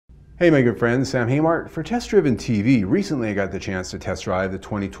Hey my good friends, Sam Haymart for TestDrivenTV. Recently I got the chance to test drive the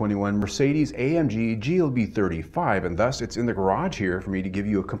 2021 Mercedes AMG GLB 35, and thus it's in the garage here for me to give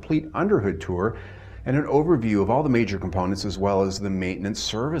you a complete underhood tour and an overview of all the major components as well as the maintenance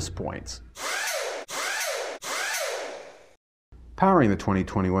service points. Powering the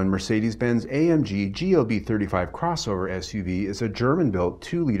 2021 Mercedes-Benz AMG GLB 35 crossover SUV is a German-built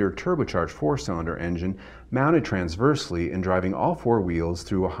 2-liter turbocharged 4-cylinder engine mounted transversely and driving all 4 wheels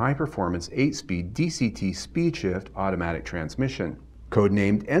through a high-performance 8-speed DCT speed shift automatic transmission.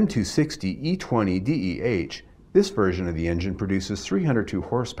 Codenamed M260 E20 DEH, this version of the engine produces 302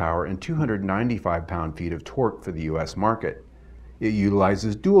 horsepower and 295 pound-feet of torque for the U.S. market. It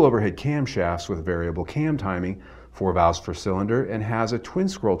utilizes dual overhead camshafts with variable cam timing, 4 valves per cylinder, and has a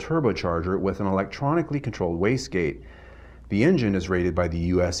twin-scroll turbocharger with an electronically controlled wastegate. The engine is rated by the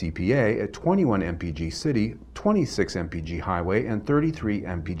US EPA at 21 mpg city, 26 mpg highway, and 33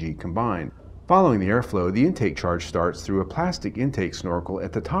 mpg combined. Following the airflow, the intake charge starts through a plastic intake snorkel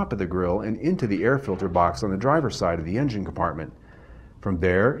at the top of the grille and into the air filter box on the driver's side of the engine compartment. From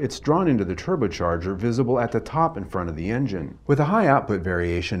there, it's drawn into the turbocharger visible at the top in front of the engine. With a high output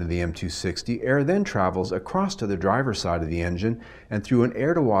variation of the M260, air then travels across to the driver's side of the engine and through an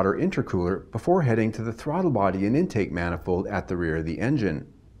air-to-water intercooler before heading to the throttle body and intake manifold at the rear of the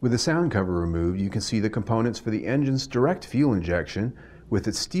engine. With the sound cover removed, you can see the components for the engine's direct fuel injection with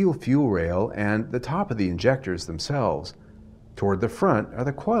its steel fuel rail and the top of the injectors themselves. Toward the front are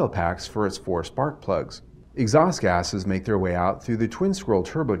the coil packs for its 4 spark plugs. Exhaust gases make their way out through the twin-scroll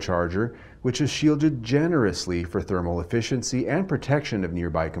turbocharger, which is shielded generously for thermal efficiency and protection of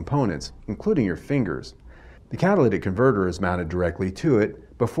nearby components, including your fingers. The catalytic converter is mounted directly to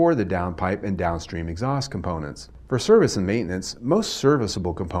it before the downpipe and downstream exhaust components. For service and maintenance, most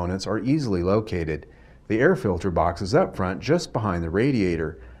serviceable components are easily located. The air filter box is up front just behind the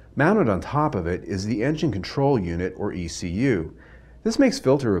radiator. Mounted on top of it is the engine control unit, or ECU. This makes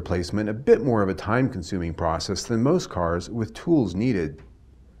filter replacement a bit more of a time-consuming process than most cars with tools needed.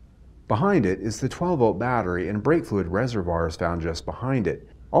 Behind it is the 12-volt battery and brake fluid reservoirs found just behind it.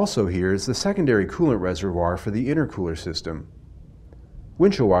 Also here is the secondary coolant reservoir for the intercooler system.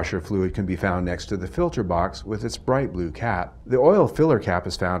 Windshield washer fluid can be found next to the filter box with its bright blue cap. The oil filler cap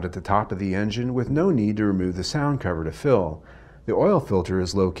is found at the top of the engine with no need to remove the sound cover to fill. The oil filter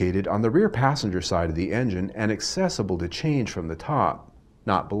is located on the rear passenger side of the engine and accessible to change from the top,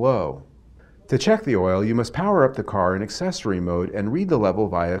 not below. To check the oil, you must power up the car in accessory mode and read the level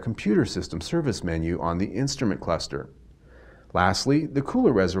via a computer system service menu on the instrument cluster. Lastly, the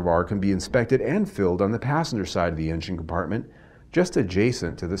coolant reservoir can be inspected and filled on the passenger side of the engine compartment, just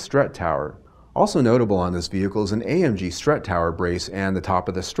adjacent to the strut tower. Also notable on this vehicle is an AMG strut tower brace, and the top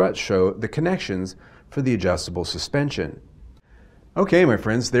of the struts show the connections for the adjustable suspension. Okay, my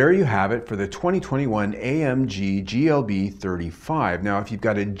friends, there you have it for the 2021 AMG GLB 35. Now, if you've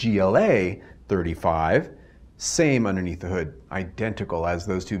got a GLA 35, same underneath the hood, identical, as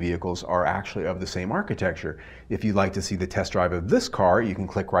those two vehicles are actually of the same architecture. If you'd like to see the test drive of this car, you can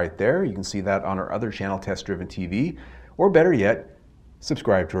click right there. You can see that on our other channel, TestDrivenTV, or better yet,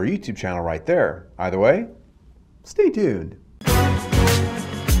 subscribe to our YouTube channel right there. Either way, stay tuned.